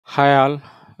Hi all,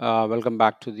 welcome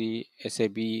back to the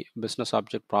SAP Business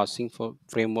Object Processing for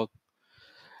Framework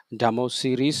demo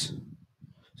series.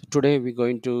 So today we're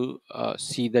going to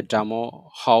see the demo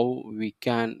how we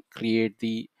can create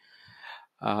the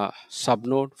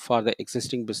subnode for the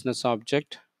existing business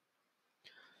object.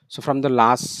 So from the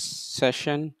last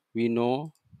session we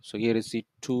know, so here is the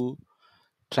two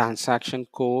transaction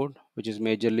code which is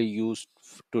majorly used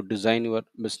to design your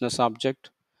business object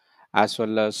as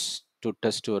well as to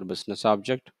test your business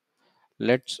object.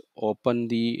 Let's open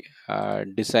the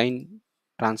design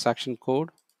transaction code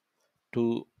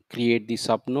to create the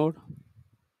subnode.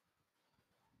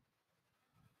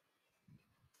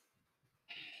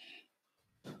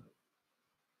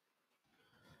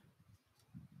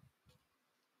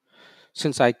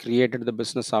 Since I created the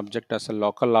business object as a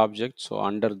local object, so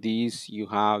under these you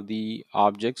have the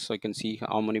objects, so you can see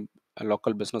how many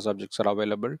local business objects are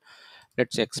available.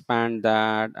 Let's expand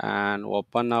that and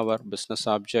open our business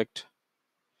object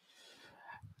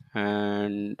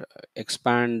and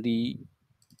expand the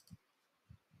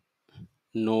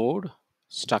node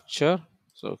structure.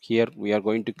 So here we are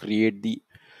going to create the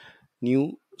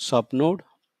new subnode.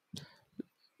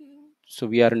 So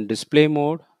we are in display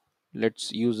mode.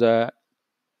 Let's use a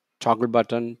toggle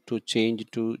button to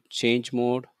change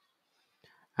mode.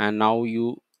 And now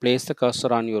you place the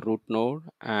cursor on your root node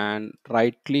and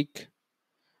right click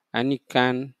and you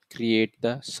can create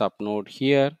the subnode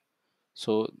here.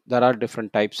 So there are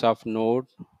different types of node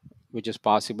which is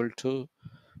possible to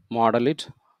model it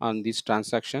on this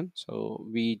transaction. So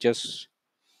we just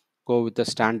go with the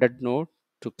standard node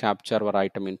to capture our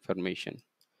item information.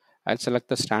 I'll select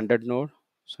the standard node.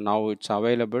 So now it's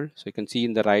available. So you can see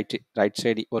in the right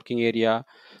side working area.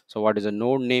 So what is the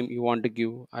node name you want to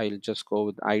give? I'll just go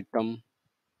with item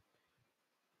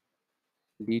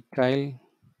detail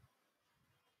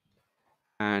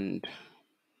and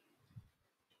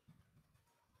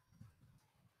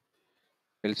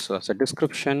also as a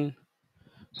description.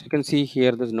 So you can see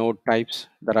here the node types.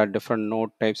 There are different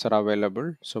node types are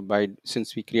available. So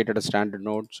since we created a standard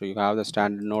node, so you have the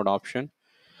standard node option.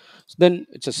 So then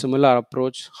it's a similar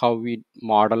approach how we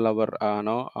model our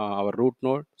our root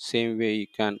node. Same way you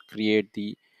can create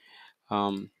the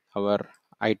our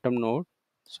item node.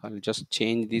 So I'll just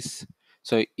change this.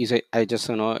 So I just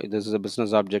this is a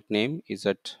business object name. Is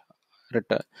it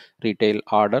retail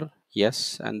order?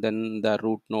 Yes, and then the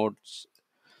root nodes.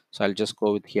 So I'll just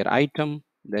go with here item.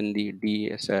 Then the D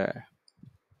is a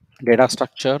data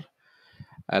structure.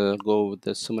 I'll go with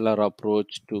the similar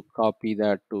approach to copy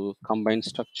that to combine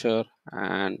structure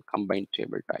and combine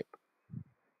table type.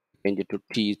 Change it to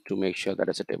T to make sure that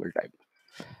it's a table type.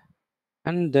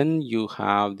 And then you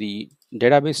have the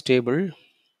database table.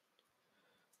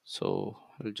 So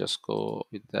I'll just go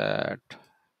with that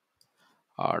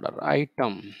order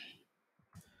item.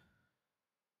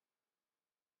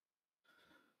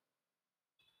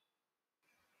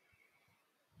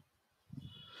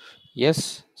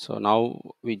 Yes, so now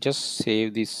we just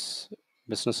save this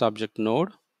business object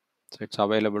node. So it's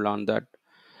available on that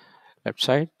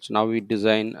website. So now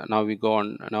now we go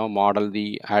on, now model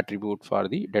the attribute for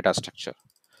the data structure.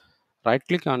 Double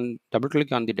click on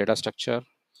the data structure.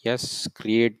 Yes,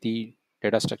 create the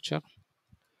data structure.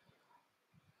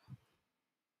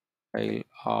 File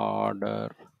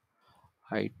order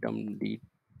item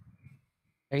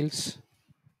details.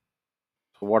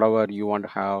 So whatever you want to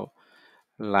have,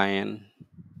 line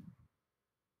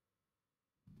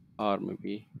or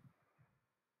maybe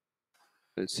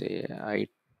we'll say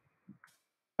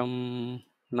item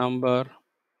number.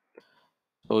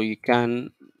 So you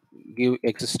can give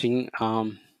existing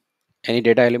any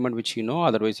data element which you know.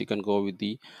 Otherwise, you can go with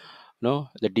the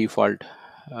the default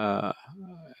uh,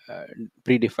 uh,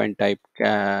 predefined type.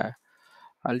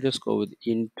 I'll just go with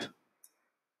int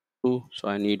 2. So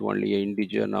I need only an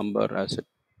integer number as a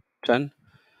 10.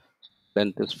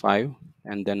 Length is 5,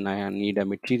 and then I need a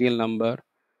material number.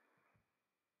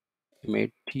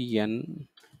 MATN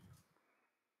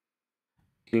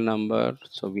number.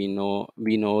 So we know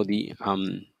the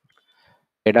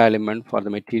data element for the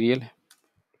material,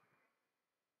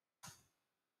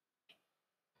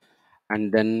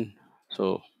 and then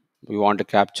so we want to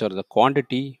capture the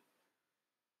quantity.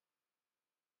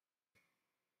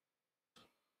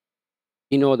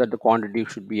 We know that the quantity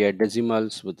should be a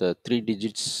decimals with the 3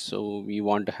 digits, so we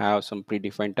want to have some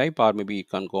predefined type, or maybe you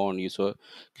can go and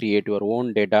create your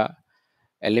own data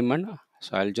element.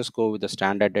 So I'll just go with the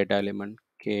standard data element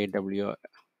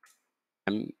kwmeng,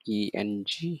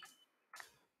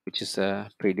 which is a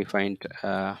predefined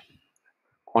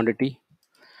quantity.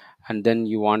 And then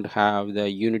you want to have the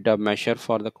unit of measure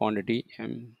for the quantity,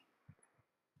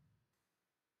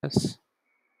 Yes.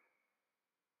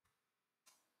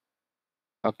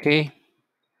 Okay.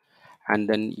 And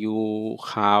then you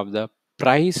have the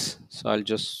price. So I'll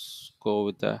just go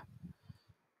with the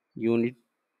unit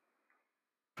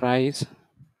price,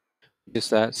 which is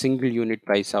the single unit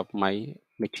price of my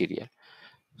material.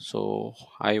 So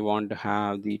I want to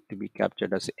have the to be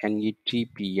captured as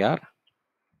NETPR,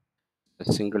 a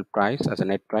single price as a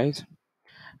net price.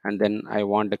 And then I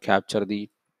want to capture the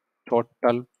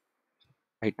total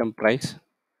item price,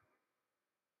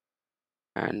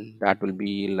 and that will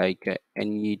be like a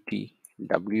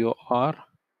NETWR,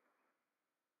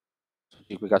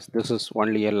 because this is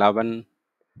only 11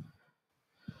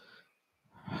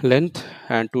 length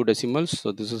and two decimals,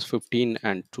 so this is 15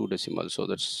 and two decimals, so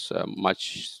that's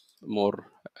much more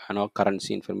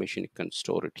currency information. You can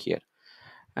store it here.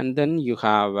 And then you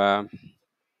have a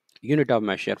unit of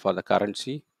measure for the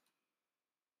currency.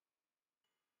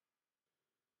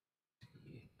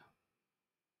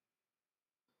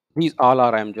 These all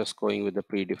are, I'm just going with the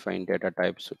predefined data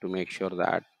types to make sure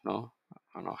that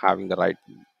having the right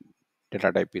data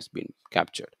type is being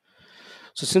captured.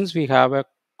 So since we have a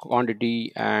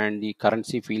quantity and the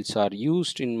currency fields are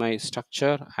used in my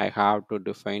structure, I have to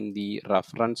define the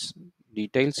reference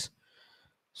details.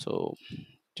 So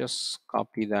just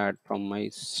copy that from my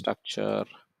structure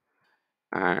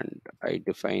and I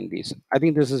define these. I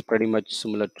think this is pretty much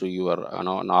similar to your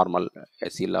normal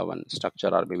S11 structure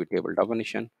or maybe table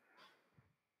definition.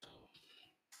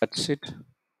 That's it.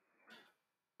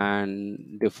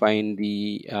 And define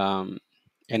the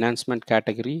enhancement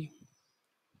category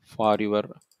for your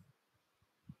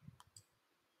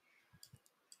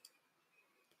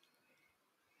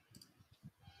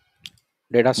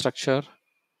data structure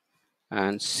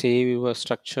and save your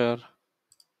structure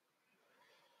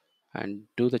and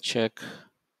do the check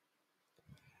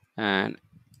and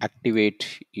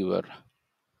activate your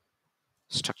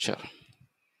structure.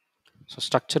 So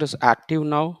structure is active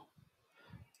now.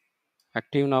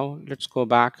 Let's go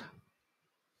back.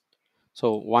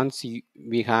 So once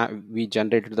we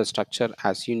generated the structure,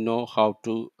 as you know how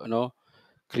to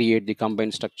create the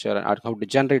combined structure or how to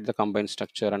generate the combined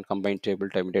structure and combined table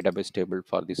type database table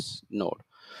for this node.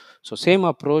 So same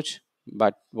approach,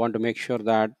 but want to make sure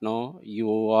that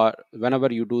you are,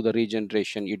 whenever you do the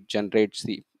regeneration, it generates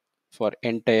the for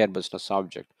entire business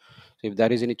object. So if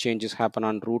there is any changes happen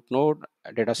on root node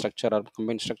data structure or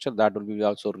combined structure, that will be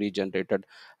also regenerated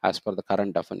as per the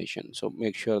current definition. So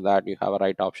make sure that you have a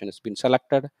right option has been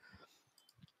selected.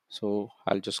 So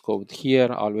I'll just go with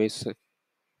here always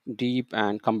deep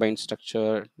and combined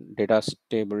structure data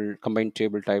table, combined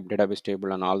table type database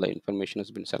table, and all the information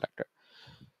has been selected.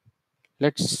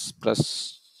 Let's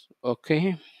press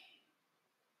OK.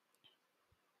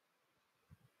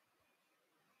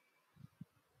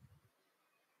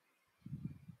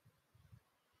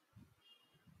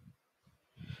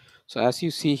 So as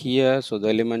you see here, so the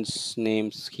elements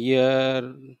names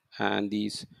here and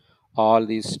these all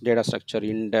these data structure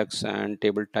index and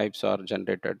table types are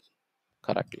generated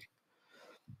correctly.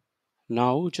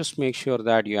 Now just make sure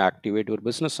that you activate your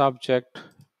business object,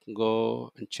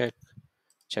 go and check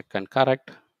and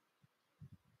correct,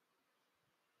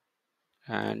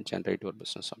 and generate your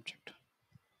business object.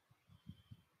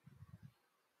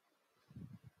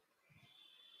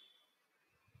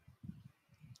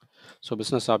 So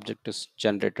business object is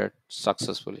generated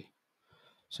successfully.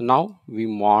 So now we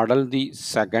model the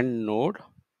second node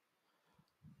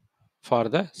for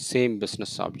the same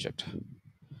business object.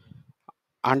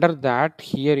 Under that,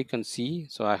 here you can see,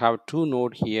 so I have two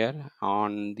node here.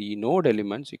 On the node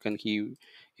elements, you can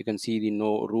see the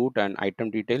root and item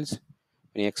details.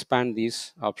 When you expand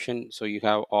this option, so you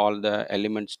have all the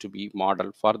elements to be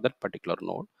modeled for that particular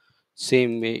node.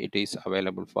 Same way it is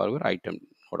available for your item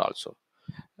node also.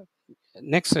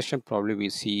 Next session probably we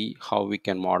see how we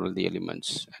can model the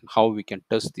elements and how we can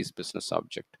test this business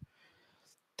object.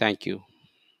 Thank you.